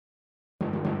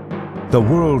the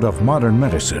world of modern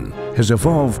medicine has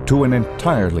evolved to an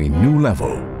entirely new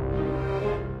level.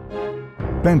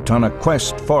 Bent on a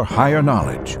quest for higher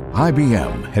knowledge,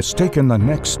 IBM has taken the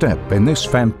next step in this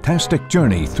fantastic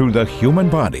journey through the human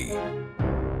body.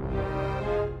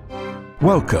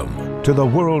 Welcome to the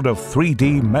world of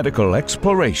 3D medical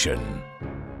exploration.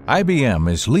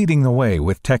 IBM is leading the way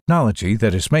with technology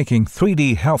that is making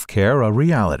 3D healthcare a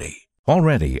reality.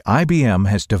 Already, IBM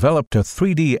has developed a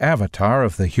 3D avatar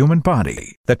of the human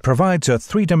body that provides a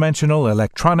three-dimensional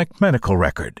electronic medical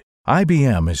record.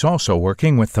 IBM is also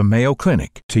working with the Mayo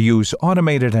Clinic to use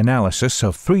automated analysis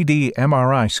of 3D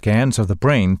MRI scans of the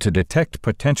brain to detect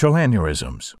potential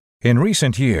aneurysms. In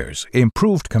recent years,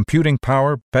 improved computing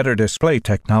power, better display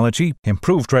technology,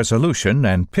 improved resolution,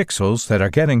 and pixels that are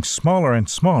getting smaller and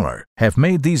smaller have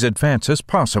made these advances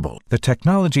possible. The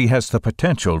technology has the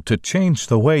potential to change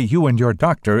the way you and your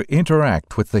doctor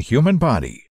interact with the human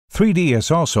body. 3D is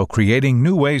also creating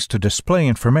new ways to display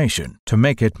information to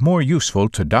make it more useful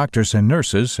to doctors and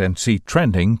nurses and see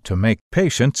trending to make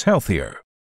patients healthier.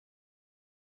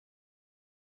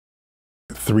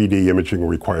 3D imaging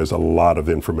requires a lot of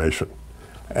information,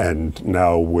 and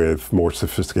now with more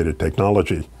sophisticated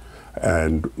technology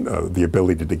and the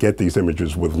ability to get these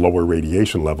images with lower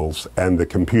radiation levels and the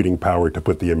computing power to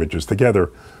put the images together,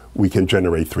 we can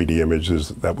generate 3D images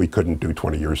that we couldn't do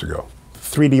 20 years ago.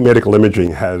 3D medical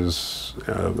imaging has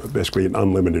basically an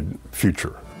unlimited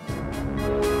future.